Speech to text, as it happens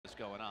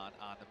going on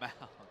the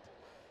mound.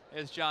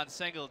 Here's John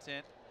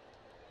Singleton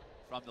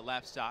from the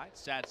left side.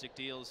 Sadzeck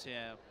deals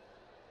him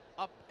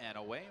up and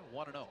away,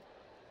 1-0.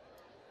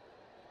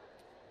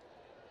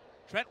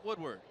 Trent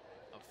Woodward,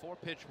 a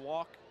 4-pitch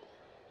walk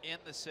in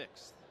the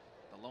 6th.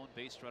 The lone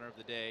base runner of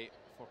the day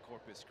for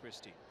Corpus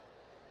Christi.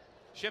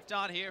 Shift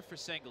on here for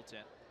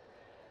Singleton.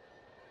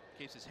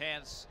 Keeps his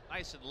hands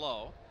nice and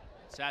low.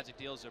 Sadzeck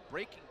deals a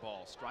breaking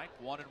ball strike,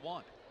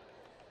 1-1.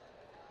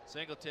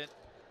 Singleton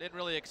didn't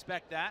really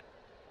expect that.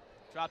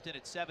 Dropped in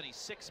at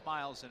 76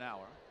 miles an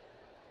hour.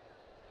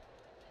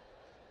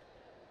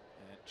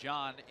 And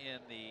John in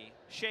the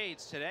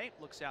shades today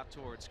looks out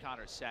towards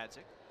Connor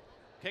Sadzeck.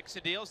 Kicks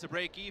and deals to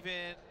break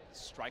even,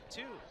 strike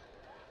 2.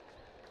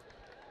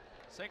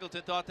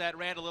 Singleton thought that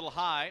ran a little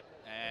high,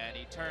 and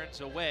he turns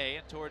away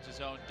and towards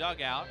his own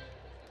dugout,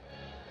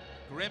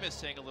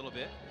 grimacing a little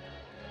bit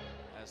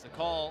as the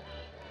call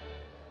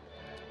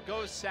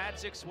goes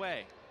Sadzeck's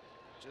way,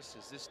 just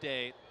as this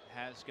day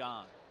has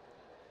gone.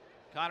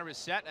 Connor is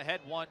set, ahead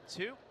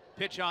 1-2.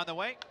 Pitch on the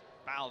way,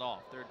 fouled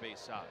off, third base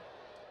side.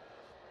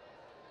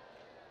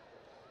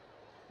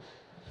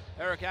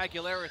 Eric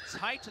Aguilera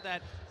tight to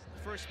that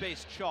first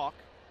base chalk,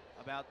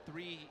 about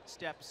 3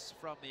 steps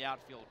from the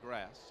outfield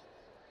grass.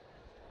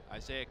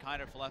 Isaiah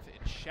Kiner left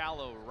in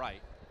shallow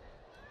right.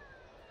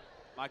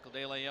 Michael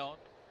De Leon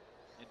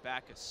in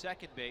back at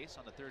second base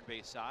on the third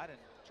base side, and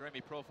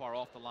Jeremy Profar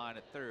off the line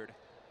at third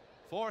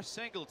for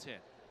Singleton.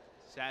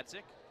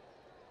 Sadzeck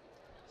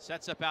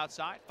sets up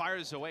outside,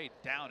 fires away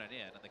down and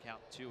in, and the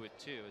count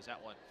 2-2 as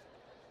that one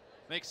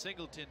makes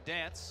Singleton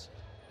dance.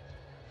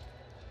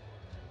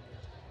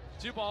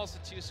 2 balls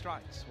and 2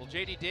 strikes. Well,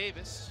 J.D.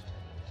 Davis,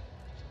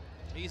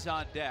 he's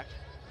on deck.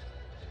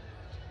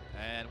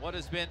 And what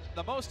has been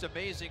the most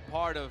amazing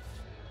part of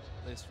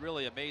this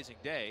really amazing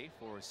day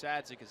for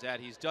Sadzeck is that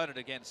he's done it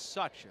against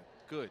such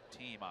a good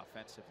team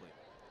offensively.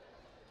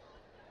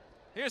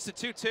 Here's the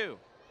 2-2.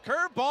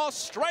 Curveball,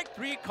 strike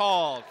 3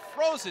 called.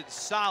 Frozen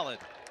solid.